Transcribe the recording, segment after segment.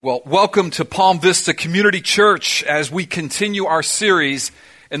Well, welcome to Palm Vista Community Church as we continue our series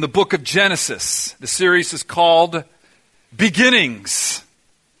in the book of Genesis. The series is called Beginnings.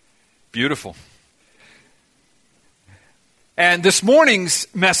 Beautiful. And this morning's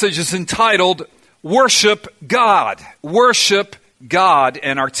message is entitled Worship God. Worship God.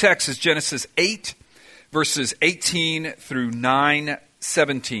 And our text is Genesis 8, verses 18 through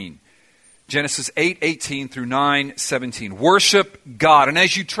 9:17. Genesis 8:18 through 9:17. Worship God. And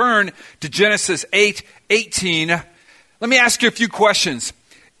as you turn to Genesis 8:18, let me ask you a few questions.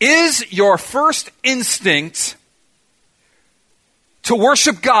 Is your first instinct to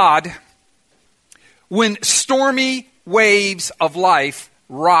worship God when stormy waves of life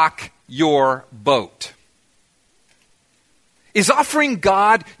rock your boat? Is offering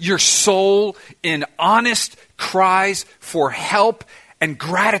God your soul in honest cries for help and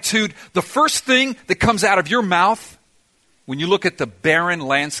gratitude the first thing that comes out of your mouth when you look at the barren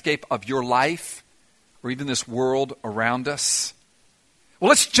landscape of your life or even this world around us? Well,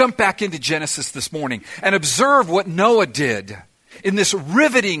 let's jump back into Genesis this morning and observe what Noah did in this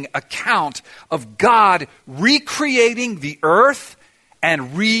riveting account of God recreating the earth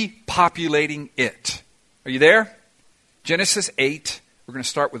and repopulating it. Are you there? Genesis 8, we're going to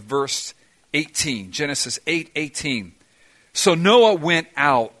start with verse 18. Genesis 8:18. So Noah went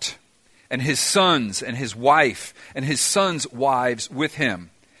out, and his sons and his wife and his sons' wives with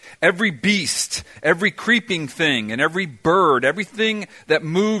him. Every beast, every creeping thing, and every bird, everything that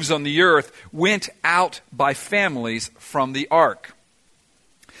moves on the earth went out by families from the ark.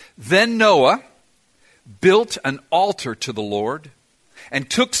 Then Noah built an altar to the Lord and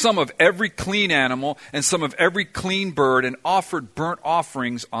took some of every clean animal and some of every clean bird and offered burnt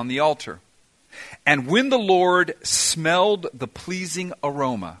offerings on the altar. And when the Lord smelled the pleasing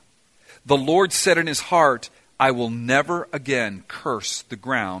aroma, the Lord said in his heart, I will never again curse the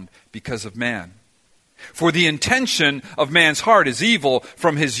ground because of man. For the intention of man's heart is evil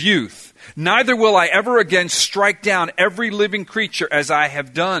from his youth. Neither will I ever again strike down every living creature as I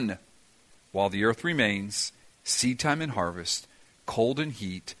have done. While the earth remains, seedtime and harvest, cold and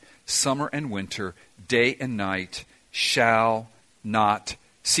heat, summer and winter, day and night shall not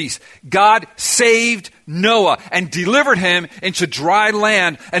cease. God saved Noah and delivered him into dry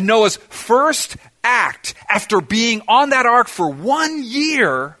land. And Noah's first act after being on that ark for 1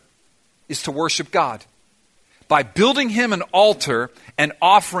 year is to worship God by building him an altar and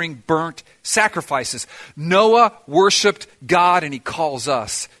offering burnt sacrifices. Noah worshiped God, and he calls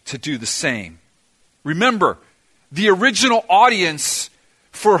us to do the same. Remember, the original audience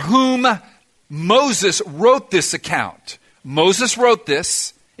for whom Moses wrote this account. Moses wrote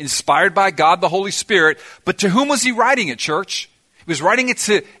this, inspired by God the Holy Spirit, but to whom was he writing it, church? He was writing it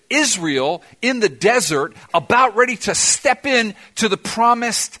to Israel in the desert, about ready to step in to the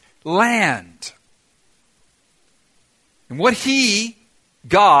promised land. And what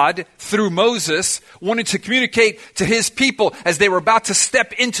God, through Moses, wanted to communicate to his people as they were about to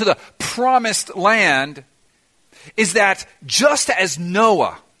step into the promised land is that just as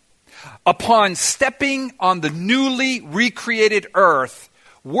Noah, upon stepping on the newly recreated earth,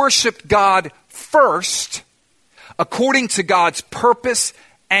 worshiped God first, according to God's purpose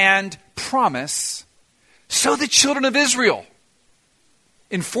and promise, so the children of Israel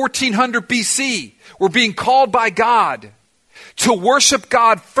in 1400 BC were being called by God to worship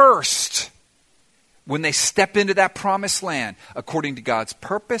God first when they step into that promised land, according to God's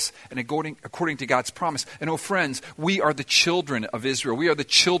purpose and according to God's promise. And oh friends, we are the children of Israel. We are the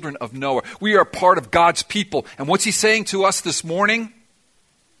children of Noah. We are part of God's people. And what's he saying to us this morning?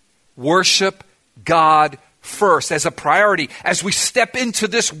 Worship God first as a priority as we step into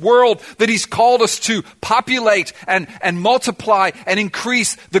this world that he's called us to populate and multiply and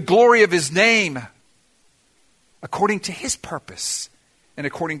increase the glory of his name according to his purpose and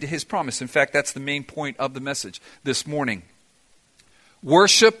according to his promise. In fact, that's the main point of the message this morning.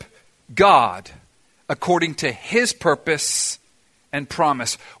 Worship God according to his purpose and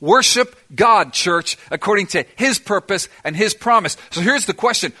promise. Worship God, church, according to his purpose and his promise. So here's the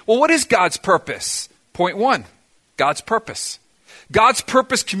question. Well, what is God's purpose? Point one, God's purpose. God's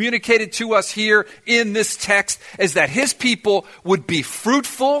purpose communicated to us here in this text is that his people would be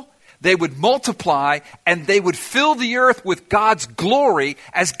fruitful, they would multiply, and they would fill the earth with God's glory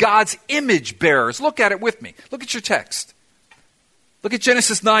as God's image bearers. Look at it with me. Look at your text. Look at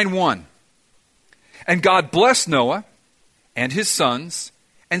Genesis 9:1. And God blessed Noah and his sons,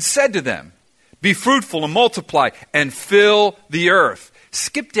 and said to them, be fruitful and multiply and fill the earth.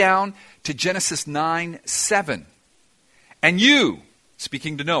 Skip down to Genesis 9:7. And you,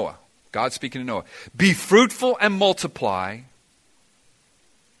 speaking to Noah, God speaking to Noah, be fruitful and multiply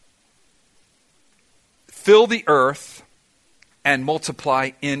fill the earth and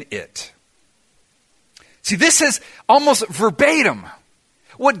multiply in it. See, this is almost verbatim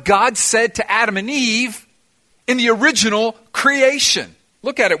what God said to Adam and Eve in the original creation.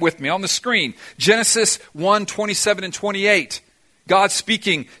 Look at it with me on the screen. Genesis 1:27 and 28. God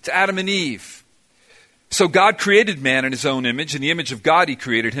speaking to Adam and Eve. So God created man in his own image. In the image of God he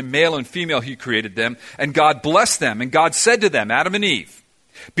created him. Male and female he created them. And God blessed them. And God said to them, Adam and Eve,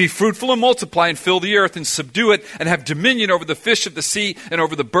 be fruitful and multiply and fill the earth and subdue it and have dominion over the fish of the sea and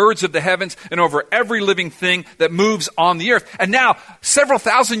over the birds of the heavens and over every living thing that moves on the earth. And now, several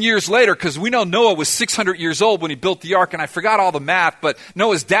thousand years later, because we know Noah was 600 years old when he built the ark, and I forgot all the math, but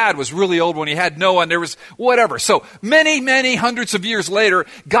Noah's dad was really old when he had Noah, and there was whatever. So many hundreds of years later,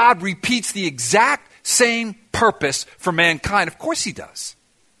 God repeats the exact same purpose for mankind. Of course he does.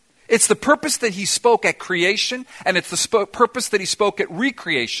 It's the purpose that he spoke at creation, and it's the purpose that he spoke at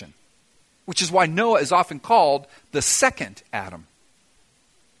recreation, which is why Noah is often called the second Adam.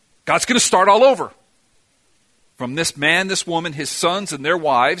 God's going to start all over. From this man, this woman, his sons and their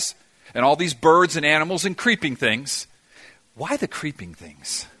wives, and all these birds and animals and creeping things. Why the creeping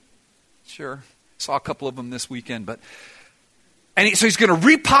things? Sure, saw a couple of them this weekend, so he's going to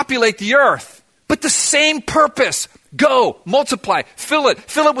repopulate the earth. But the same purpose. Go, multiply, fill it.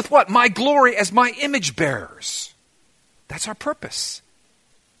 Fill it with what? My glory as my image bearers. That's our purpose.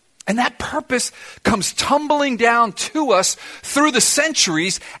 And that purpose comes tumbling down to us through the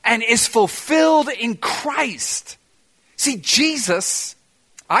centuries and is fulfilled in Christ. See, Jesus,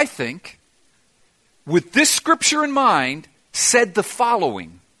 I think, with this scripture in mind, said the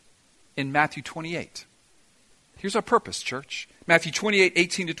following in Matthew 28. Here's our purpose, church. Matthew 28,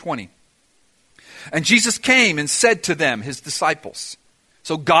 18 to 20. And Jesus came and said to them, his disciples.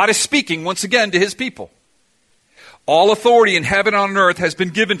 So God is speaking once again to his people. All authority in heaven and on earth has been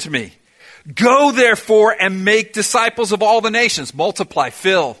given to me. Go therefore and make disciples of all the nations. Multiply,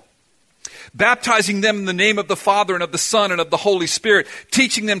 fill. Baptizing them in the name of the Father and of the Son and of the Holy Spirit.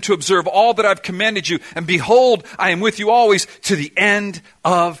 Teaching them to observe all that I've commanded you. And behold, I am with you always to the end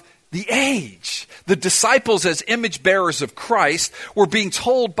of the age. The disciples, as image bearers of Christ, were being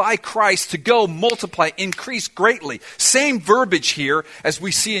told by Christ to go, multiply, increase greatly. Same verbiage here as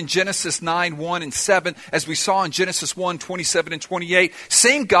we see in Genesis 9, 1 and 7, as we saw in Genesis 1, 27 and 28.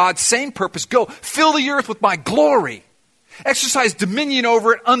 Same God, same purpose. Go, fill the earth with my glory. Exercise dominion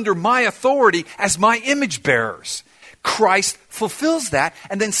over it under my authority as my image bearers. Christ fulfills that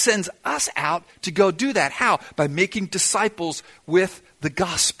and then sends us out to go do that. How? By making disciples with the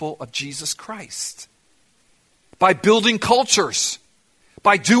gospel of Jesus Christ. By building cultures.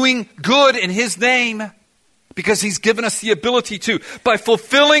 By doing good in his name. Because he's given us the ability to. By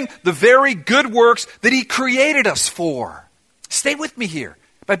fulfilling the very good works that he created us for. Stay with me here.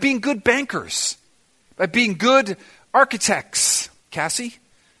 By being good bankers. By being good architects. Cassie?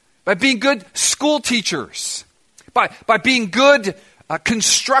 By being good school teachers. By being good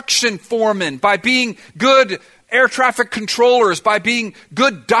construction foremen. By being good air traffic controllers, by being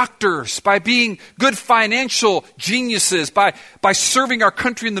good doctors, by being good financial geniuses, by serving our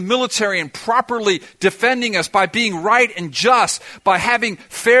country in the military and properly defending us, by being right and just, by having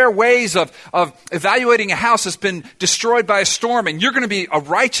fair ways of evaluating a house that's been destroyed by a storm, and you're going to be a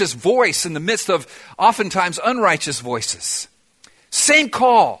righteous voice in the midst of oftentimes unrighteous voices. Same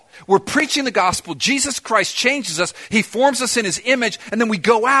call. We're preaching the gospel. Jesus Christ changes us. He forms us in his image. And then we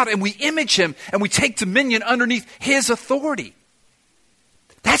go out and we image him and we take dominion underneath his authority.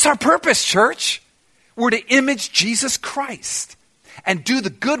 That's our purpose, church. We're to image Jesus Christ and do the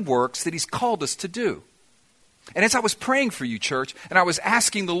good works that he's called us to do. And as I was praying for you, church, and I was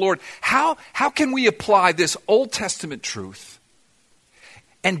asking the Lord, how can we apply this Old Testament truth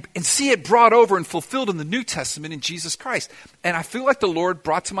and see it brought over and fulfilled in the New Testament in Jesus Christ? And I feel like the Lord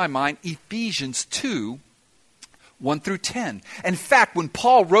brought to my mind Ephesians 2, 1 through 10. In fact, when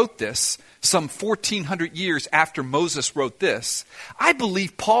Paul wrote this, some 1,400 years after Moses wrote this, I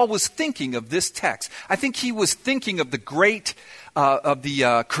believe Paul was thinking of this text. I think he was thinking of the great,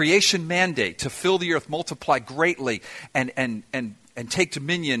 creation mandate to fill the earth, multiply greatly, and take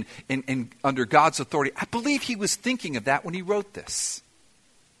dominion under God's authority. I believe he was thinking of that when he wrote this.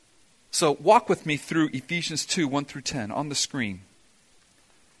 So walk with me through Ephesians 2, 1 through 10 on the screen.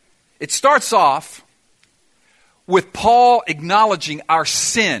 It starts off with Paul acknowledging our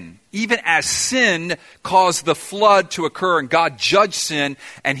sin, even as sin caused the flood to occur and God judged sin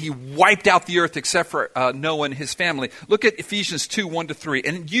and he wiped out the earth except for Noah and his family. Look at Ephesians 2, 1 to 3.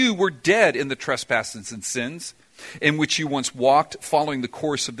 And you were dead in the trespasses and sins in which you once walked, following the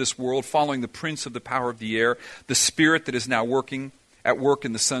course of this world, following the prince of the power of the air, the spirit that is now at work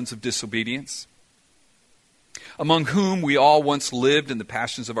in the sons of disobedience, among whom we all once lived in the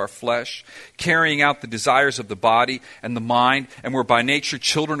passions of our flesh, carrying out the desires of the body and the mind, and were by nature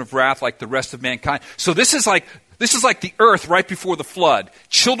children of wrath like the rest of mankind. So this is like the earth right before the flood.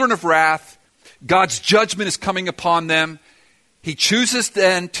 Children of wrath, God's judgment is coming upon them. He chooses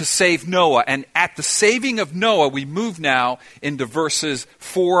then to save Noah. And at the saving of Noah, we move now into verses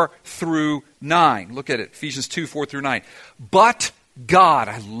 4 through 9. Look at it, Ephesians 2, 4 through 9. But God,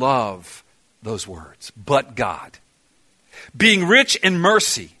 I love those words, but God, being rich in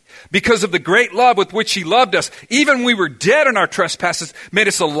mercy, because of the great love with which he loved us, even when we were dead in our trespasses, made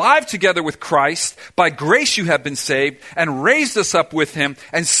us alive together with Christ. By grace you have been saved, and raised us up with him,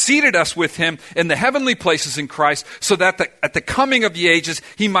 and seated us with him in the heavenly places in Christ, so that at the coming of the ages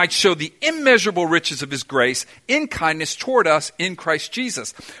he might show the immeasurable riches of his grace in kindness toward us in Christ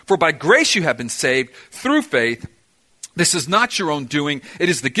Jesus. For by grace you have been saved through faith. This is not your own doing. It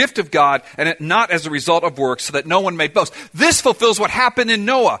is the gift of God, and it not as a result of works, so that no one may boast. This fulfills what happened in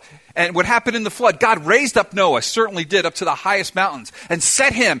Noah and what happened in the flood. God raised up Noah, certainly did, up to the highest mountains, and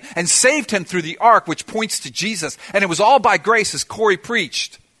set him and saved him through the ark, which points to Jesus. And it was all by grace, as Corey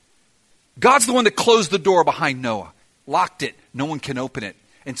preached. God's the one that closed the door behind Noah, locked it. No one can open it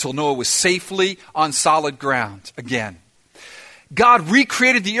until Noah was safely on solid ground again. God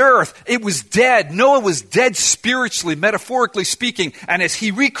recreated the earth. It was dead. Noah was dead spiritually, metaphorically speaking. And as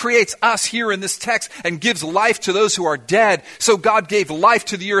he recreates us here in this text and gives life to those who are dead, so God gave life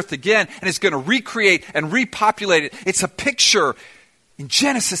to the earth again and is going to recreate and repopulate it. It's a picture in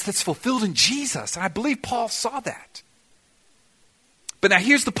Genesis that's fulfilled in Jesus. And I believe Paul saw that. But now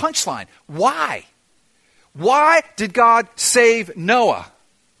here's the punchline. Why? Why did God save Noah?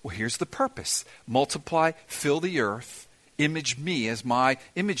 Well, here's the purpose. Multiply, fill the earth. Image me as my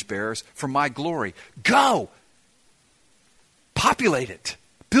image bearers for my glory. Go! Populate it.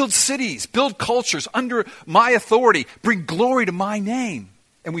 Build cities. Build cultures under my authority. Bring glory to my name.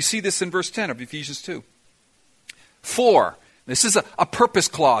 And we see this in verse 10 of Ephesians 2. 4. This is a purpose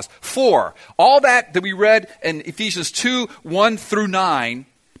clause. 4. All that we read in Ephesians 2, 1 through 9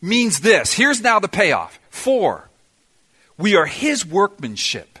 means this. Here's now the payoff. 4. We are his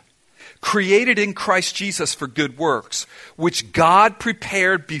workmanship, created in Christ Jesus for good works, which God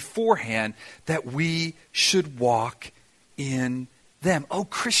prepared beforehand that we should walk in them. Oh,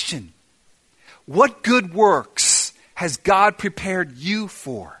 Christian, what good works has God prepared you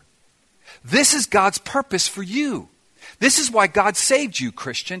for? This is God's purpose for you. This is why God saved you,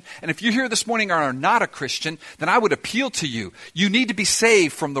 Christian. And if you're here this morning and are not a Christian, then I would appeal to you. You need to be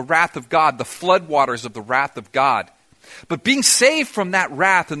saved from the wrath of God, the floodwaters of the wrath of God. But being saved from that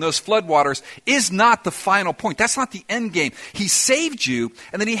wrath and those floodwaters is not the final point. That's not the end game. He saved you,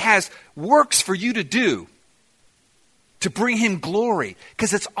 and then he has works for you to do to bring him glory.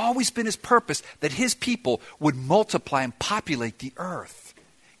 Because it's always been his purpose that his people would multiply and populate the earth,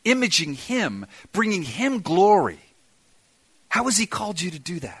 imaging him, bringing him glory. How has he called you to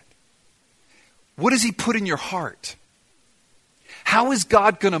do that? What has he put in your heart? How is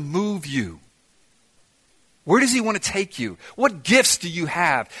God going to move you? Where does he want to take you? What gifts do you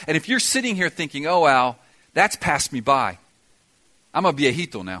have? And if you're sitting here thinking, oh, Al, that's passed me by. I'm a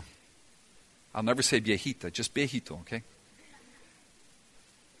viejito now. I'll never say viejita, just viejito, okay?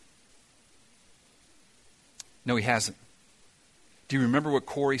 No, he hasn't. Do you remember what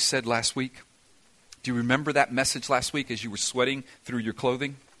Corey said last week? Do you remember that message last week as you were sweating through your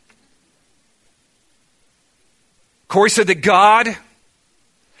clothing? Corey said that God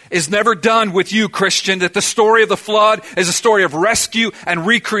is never done with you, Christian, that the story of the flood is a story of rescue and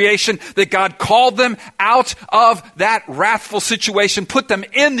recreation, that God called them out of that wrathful situation, put them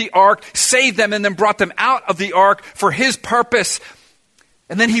in the ark, saved them, and then brought them out of the ark for his purpose.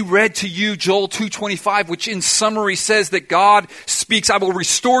 And then he read to you Joel 2:25, which in summary says that God speaks, I will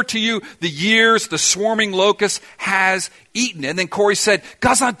restore to you the years the swarming locust has eaten. And then Corey said,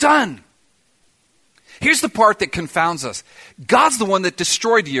 God's not done. Here's the part that confounds us. God's the one that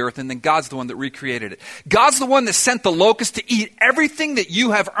destroyed the earth, and then God's the one that recreated it. God's the one that sent the locust to eat everything that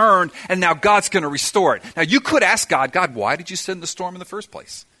you have earned, and now God's going to restore it. Now, you could ask God, why did you send the storm in the first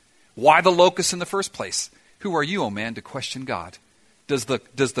place? Why the locust in the first place? Who are you, oh man, to question God? Does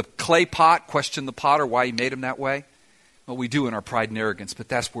the clay pot question the potter why he made him that way? Well, we do in our pride and arrogance, but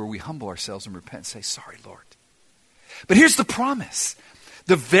that's where we humble ourselves and repent and say, sorry, Lord. But here's the promise.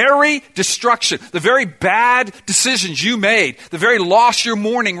 The very destruction, the very bad decisions you made, the very loss you're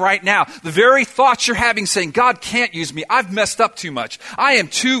mourning right now, the very thoughts you're having saying, God can't use me. I've messed up too much. I'm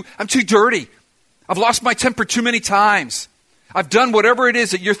too dirty. I've lost my temper too many times. I've done whatever it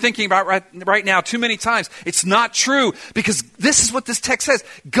is that you're thinking about right now too many times. It's not true, because this is what this text says.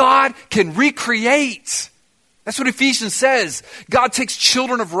 God can recreate. That's what Ephesians says. God takes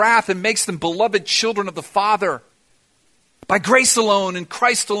children of wrath and makes them beloved children of the Father. By grace alone, in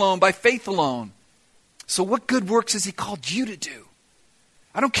Christ alone, by faith alone. So what good works has he called you to do?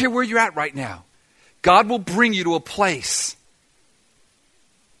 I don't care where you're at right now. God will bring you to a place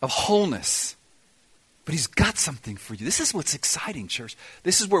of wholeness. But he's got something for you. This is what's exciting, church.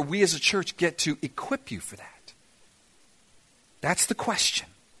 This is where we as a church get to equip you for that. That's the question.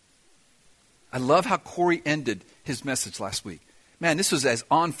 I love how Corey ended his message last week. Man, this was as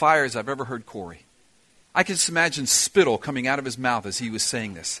on fire as I've ever heard Corey. I can just imagine spittle coming out of his mouth as he was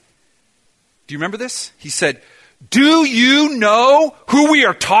saying this. Do you remember this? He said, "Do you know who we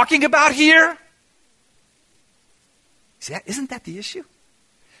are talking about here?" See, isn't that the issue?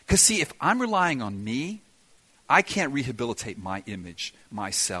 Because see, if I'm relying on me, I can't rehabilitate my image,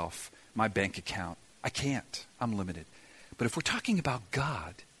 myself, my bank account. I can't. I'm limited. But if we're talking about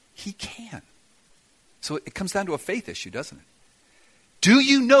God, he can. So it comes down to a faith issue, doesn't it? Do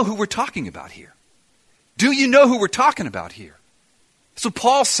you know who we're talking about here? Do you know who we're talking about here? So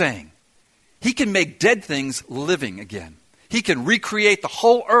Paul's saying he can make dead things living again. He can recreate the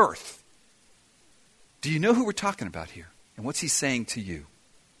whole earth. Do you know who we're talking about here? And what's he saying to you?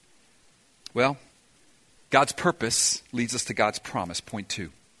 Well, God's purpose leads us to God's promise. Point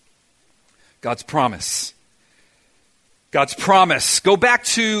 2. God's promise. God's promise. Go back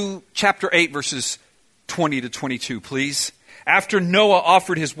to chapter 8, verses 20 to 22, please. After Noah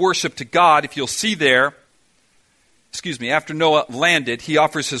offered his worship to God, if you'll see there, after Noah landed, he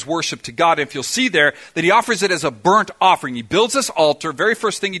offers his worship to God. If you'll see there, that he offers it as a burnt offering. He builds this altar. Very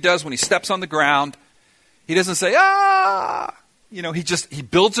first thing he does when he steps on the ground, he doesn't say, he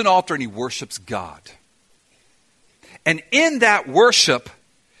builds an altar and he worships God. And in that worship,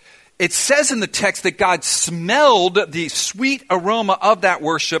 it says in the text that God smelled the sweet aroma of that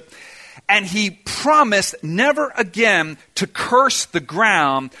worship, and he promised never again to curse the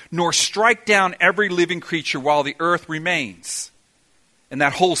ground nor strike down every living creature while the earth remains. And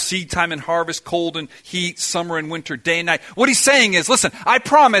that whole seed time and harvest, cold and heat, summer and winter, day and night. What he's saying is, listen, I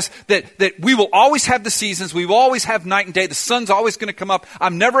promise that we will always have the seasons. We will always have night and day. The sun's always going to come up.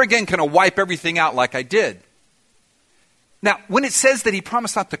 I'm never again going to wipe everything out like I did. Now, when it says that he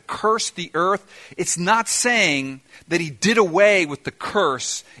promised not to curse the earth, it's not saying that he did away with the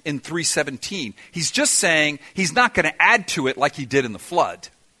curse in 3:17. He's just saying he's not going to add to it like he did in the flood.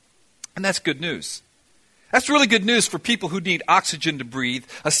 And that's good news. That's really good news for people who need oxygen to breathe,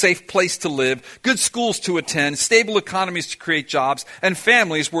 a safe place to live, good schools to attend, stable economies to create jobs, and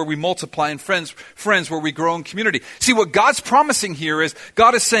families where we multiply, and friends where we grow in community. See, what God's promising here is,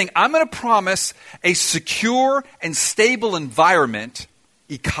 God is saying, I'm going to promise a secure and stable environment,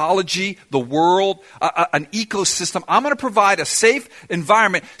 ecology, the world, an ecosystem. I'm going to provide a safe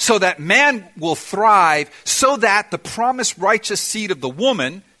environment so that man will thrive, so that the promised righteous seed of the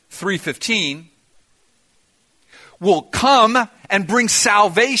woman, 3:15, will come and bring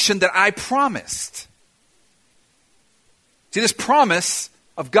salvation that I promised. See, this promise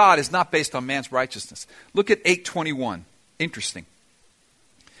of God is not based on man's righteousness. Look at 8:21. Interesting.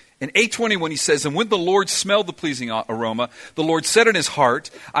 In 8:21 he says, "And when the Lord smelled the pleasing aroma, the Lord said in his heart,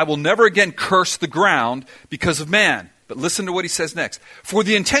 I will never again curse the ground because of man." But listen to what he says next. "For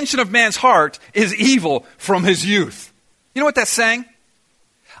the intention of man's heart is evil from his youth." You know what that's saying?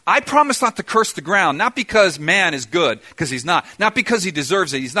 I promise not to curse the ground, not because man is good, because he's not. Not because he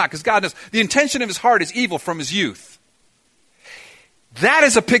deserves it, he's not. Because God knows the intention of his heart is evil from his youth. That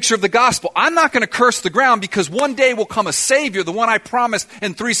is a picture of the gospel. I'm not going to curse the ground because one day will come a Savior, the one I promised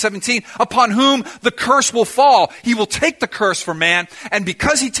in 3:17, upon whom the curse will fall. He will take the curse for man, and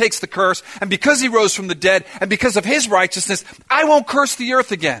because he takes the curse, and because he rose from the dead, and because of his righteousness, I won't curse the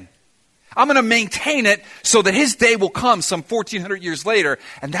earth again. I'm going to maintain it so that his day will come some 1,400 years later,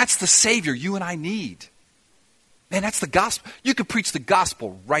 and that's the Savior you and I need. Man, that's the gospel. You could preach the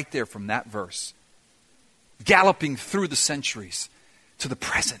gospel right there from that verse. Galloping through the centuries to the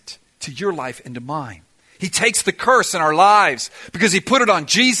present, to your life and to mine. He takes the curse in our lives because he put it on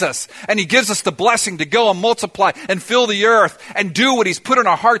Jesus, and he gives us the blessing to go and multiply and fill the earth and do what he's put in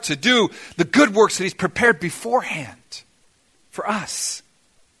our heart to do, the good works that he's prepared beforehand for us.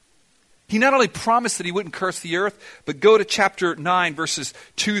 He not only promised that he wouldn't curse the earth, but go to chapter 9, verses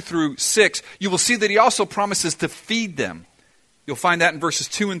 2 through 6. You will see that he also promises to feed them. You'll find that in verses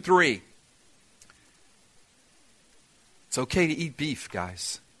 2 and 3. It's okay to eat beef,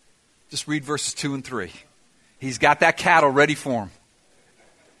 guys. Just read verses 2 and 3. He's got that cattle ready for him.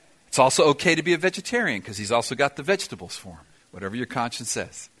 It's also okay to be a vegetarian because he's also got the vegetables for him, whatever your conscience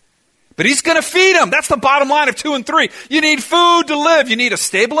says. But he's going to feed them. That's the bottom line of 2 and 3. You need food to live. You need a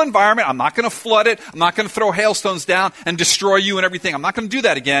stable environment. I'm not going to flood it. I'm not going to throw hailstones down and destroy you and everything. I'm not going to do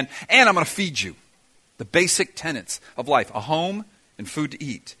that again. And I'm going to feed you. The basic tenets of life. A home and food to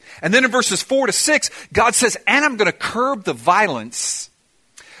eat. And then in verses 4 to 6, God says, and I'm going to curb the violence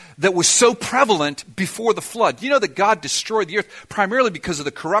that was so prevalent before the flood. You know that God destroyed the earth primarily because of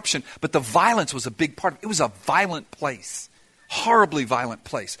the corruption, but the violence was a big part of it. It was a violent place. Horribly violent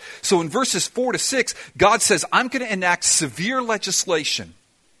place. So in verses 4 to 6, God says, I'm going to enact severe legislation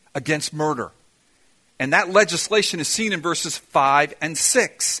against murder. And that legislation is seen in verses 5 and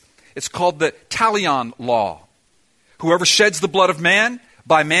 6. It's called the Talion Law. Whoever sheds the blood of man,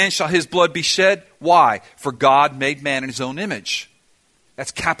 by man shall his blood be shed. Why? For God made man in his own image.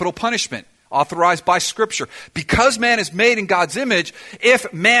 That's capital punishment, authorized by Scripture. Because man is made in God's image,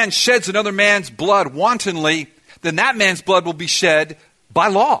 if man sheds another man's blood wantonly, then that man's blood will be shed by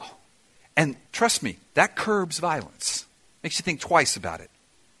law. And trust me, that curbs violence. Makes you think twice about it.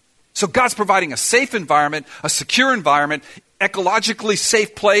 So God's providing a safe environment, a secure environment, ecologically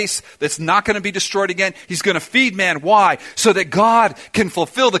safe place that's not going to be destroyed again. He's going to feed man. Why? So that God can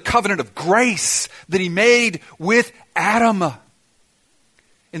fulfill the covenant of grace that he made with Adam.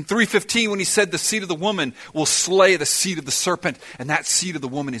 In 3:15, when he said the seed of the woman will slay the seed of the serpent, and that seed of the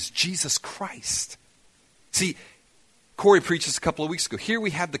woman is Jesus Christ. See, Corey preached this a couple of weeks ago. Here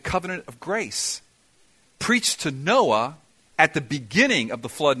we have the covenant of grace preached to Noah at the beginning of the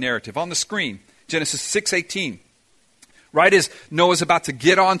flood narrative. On the screen, Genesis 6:18. Right as Noah's about to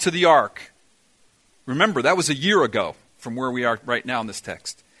get onto the ark. Remember, that was a year ago from where we are right now in this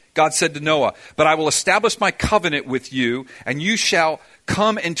text. God said to Noah, but I will establish my covenant with you, and you shall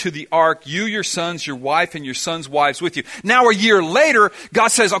come into the ark, you, your sons, your wife, and your sons' wives with you. Now a year later, God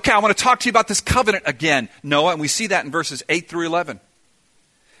says, okay, I want to talk to you about this covenant again, Noah. And we see that in verses 8 through 11.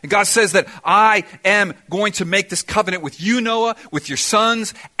 And God says that I am going to make this covenant with you, Noah, with your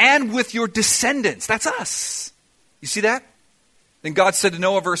sons, and with your descendants. That's us. You see that? Then God said to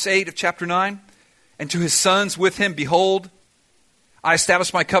Noah, verse 8 of chapter 9, and to his sons with him, behold, I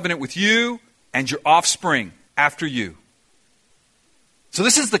establish my covenant with you and your offspring after you. So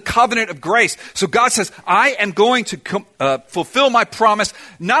this is the covenant of grace. So God says, I am going to fulfill my promise,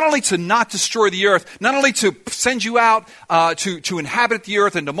 not only to not destroy the earth, not only to send you out to inhabit the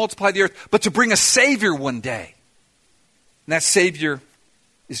earth and to multiply the earth, but to bring a Savior one day. And that Savior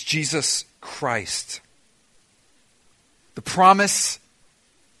is Jesus Christ. The promise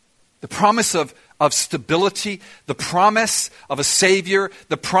of stability, the promise of a Savior,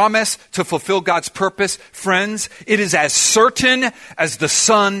 the promise to fulfill God's purpose. Friends, it is as certain as the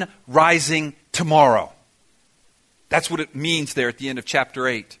sun rising tomorrow. That's what it means there at the end of chapter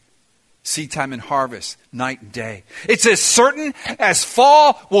 8. Seed time and harvest, night and day. It's as certain as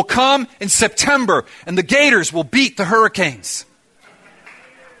fall will come in September and the Gators will beat the Hurricanes.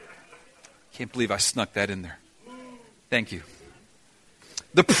 Can't believe I snuck that in there. Thank you.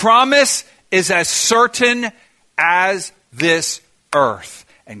 The promise is as certain as this earth.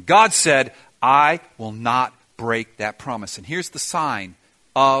 And God said, I will not break that promise. And here's the sign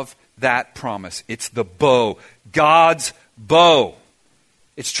of that promise. It's the bow. God's bow.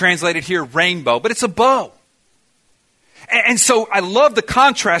 It's translated here rainbow, but it's a bow. And so I love the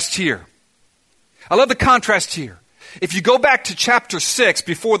contrast here. If you go back to chapter 6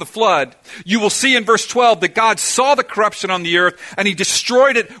 before the flood, you will see in verse 12 that God saw the corruption on the earth and he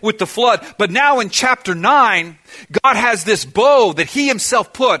destroyed it with the flood. But now in chapter 9, God has this bow that he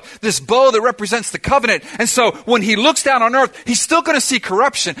himself put, this bow that represents the covenant. And so when he looks down on earth, he's still going to see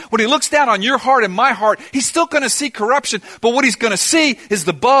corruption. When he looks down on your heart and my heart, he's still going to see corruption. But what he's going to see is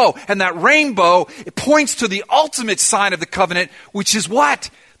the bow. And that rainbow, it points to the ultimate sign of the covenant, which is what?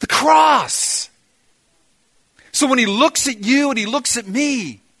 The cross. So when he looks at you and he looks at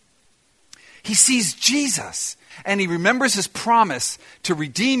me, he sees Jesus and he remembers his promise to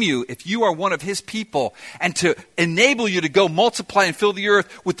redeem you if you are one of his people and to enable you to go multiply and fill the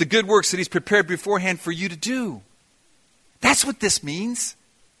earth with the good works that he's prepared beforehand for you to do. That's what this means.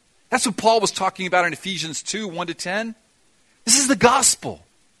 That's what Paul was talking about in Ephesians 2, 1 to 10. This is the gospel.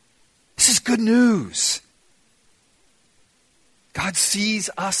 This is good news. God sees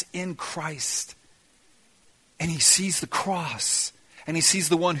us in Christ. And he sees the cross. And he sees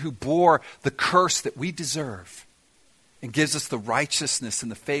the one who bore the curse that we deserve. And gives us the righteousness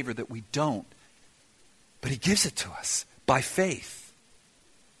and the favor that we don't. But he gives it to us by faith.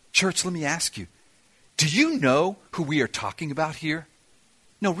 Church, let me ask you. Do you know who we are talking about here?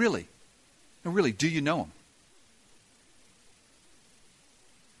 No, really. Do you know him?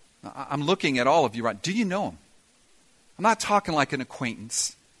 I'm looking at all of you right. Do you know him? I'm not talking like an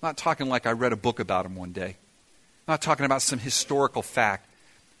acquaintance. I'm not talking like I read a book about him one day. I'm not talking about some historical fact.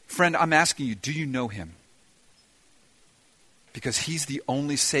 Friend, I'm asking you, do you know him? Because he's the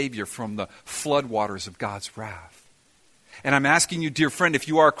only Savior from the floodwaters of God's wrath. And I'm asking you, dear friend, if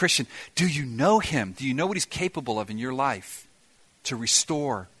you are a Christian, do you know him? Do you know what he's capable of in your life? To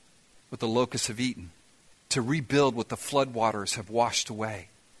restore what the locusts have eaten. To rebuild what the floodwaters have washed away.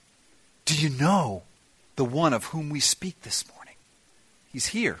 Do you know the one of whom we speak this morning? He's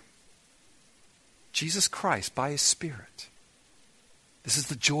here. Jesus Christ by his Spirit. This is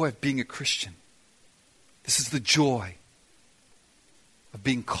the joy of being a Christian. This is the joy of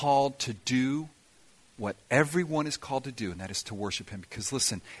being called to do what everyone is called to do, and that is to worship him. Because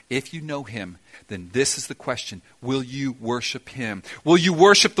listen, if you know him, then this is the question. Will you worship him? Will you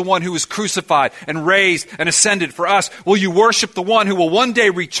worship the one who was crucified and raised and ascended for us? Will you worship the one who will one day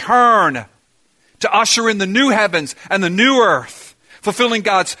return to usher in the new heavens and the new earth, fulfilling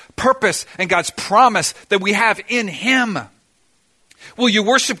God's purpose and God's promise that we have in him? Will you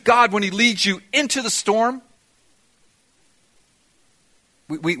worship God when he leads you into the storm?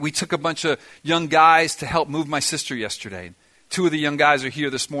 We took a bunch of young guys to help move my sister yesterday. 2 of the young guys are here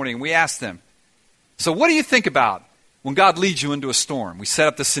this morning. We asked them, so what do you think about when God leads you into a storm? We set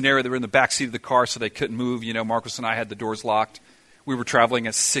up the scenario. They were in the back seat of the car so they couldn't move. You know, Marcus and I had the doors locked. We were traveling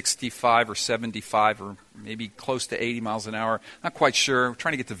at 65 or 75 or maybe close to 80 miles an hour. Not quite sure. We're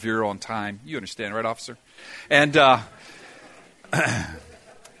trying to get to Vero on time. You understand, right, officer? And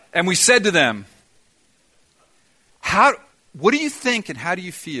and we said to them, what do you think and how do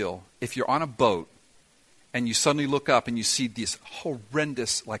you feel if you're on a boat and you suddenly look up and you see this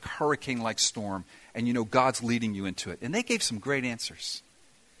horrendous, like hurricane-like storm, and you know God's leading you into it? And they gave some great answers.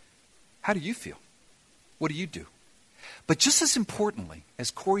 How do you feel? What do you do? But just as importantly, as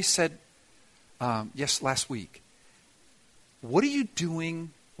Corey said last week, what are you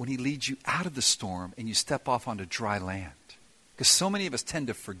doing when he leads you out of the storm and you step off onto dry land? Because so many of us tend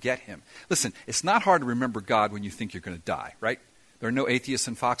to forget him. Listen, it's not hard to remember God when you think you're going to die, right? There are no atheists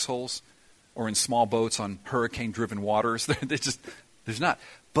in foxholes or in small boats on hurricane-driven waters. There's not.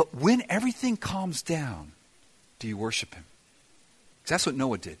 But when everything calms down, do you worship him? Because that's what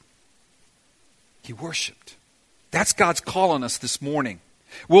Noah did. He worshiped. That's God's call on us this morning.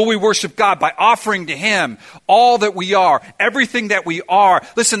 Will we worship God by offering to him all that we are, everything that we are?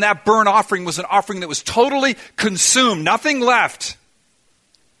 Listen, that burnt offering was an offering that was totally consumed, nothing left.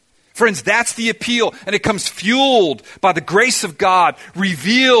 Friends, that's the appeal, and it comes fueled by the grace of God,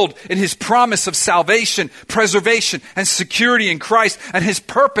 revealed in his promise of salvation, preservation, and security in Christ, and his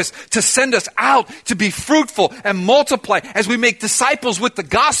purpose to send us out to be fruitful and multiply as we make disciples with the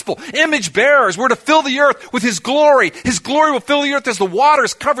gospel, image bearers. We're to fill the earth with his glory. His glory will fill the earth as the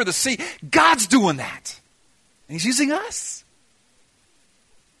waters cover the sea. God's doing that, and he's using us.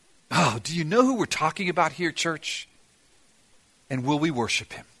 Oh, do you know who we're talking about here, church? And will we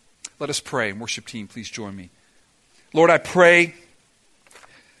worship him? Let us pray. And worship team, please join me. Lord, I pray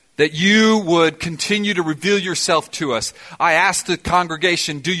that you would continue to reveal yourself to us. I ask the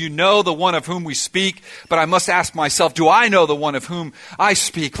congregation, do you know the one of whom we speak? But I must ask myself, do I know the one of whom I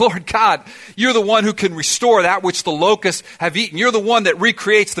speak? Lord God, you're the one who can restore that which the locusts have eaten. You're the one that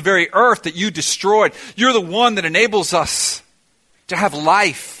recreates the very earth that you destroyed. You're the one that enables us to have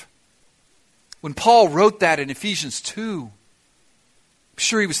life. When Paul wrote that in Ephesians 2, I'm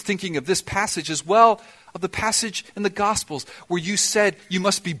sure he was thinking of this passage as well, of the passage in the Gospels where you said you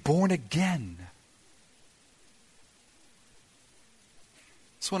must be born again. I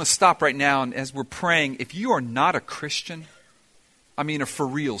just want to stop right now, and as we're praying, if you are not a Christian, I mean a for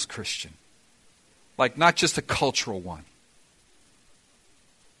reals Christian, like not just a cultural one,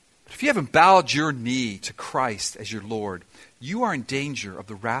 but if you haven't bowed your knee to Christ as your Lord, you are in danger of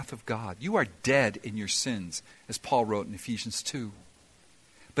the wrath of God. You are dead in your sins, as Paul wrote in Ephesians 2.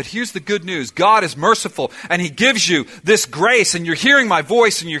 But here's the good news. God is merciful, and he gives you this grace, and you're hearing my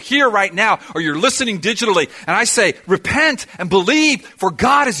voice, and you're here right now, or you're listening digitally, and I say, repent and believe, for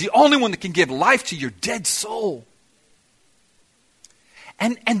God is the only one that can give life to your dead soul.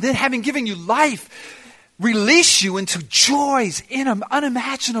 And then having given you life, release you into joys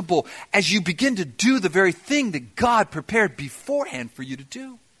unimaginable as you begin to do the very thing that God prepared beforehand for you to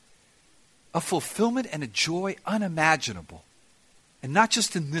do. A fulfillment and a joy unimaginable. And not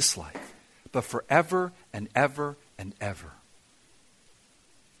just in this life, but forever and ever and ever.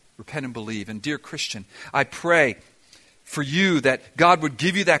 Repent and believe. And dear Christian, I pray for you that God would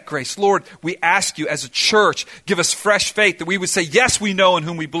give you that grace. Lord, we ask you as a church, give us fresh faith that we would say, yes, we know in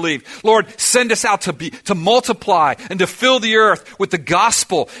whom we believe. Lord, send us out to multiply and to fill the earth with the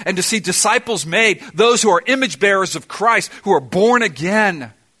gospel and to see disciples made, those who are image bearers of Christ, who are born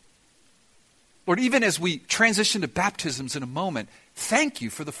again. Lord, even as we transition to baptisms in a moment, thank you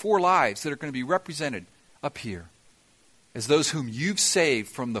for the 4 lives that are going to be represented up here as those whom you've saved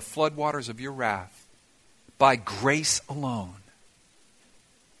from the floodwaters of your wrath by grace alone.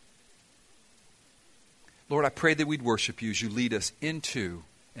 Lord, I pray that we'd worship you as you lead us into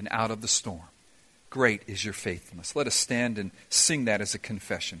and out of the storm. Great is your faithfulness. Let us stand and sing that as a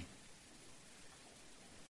confession.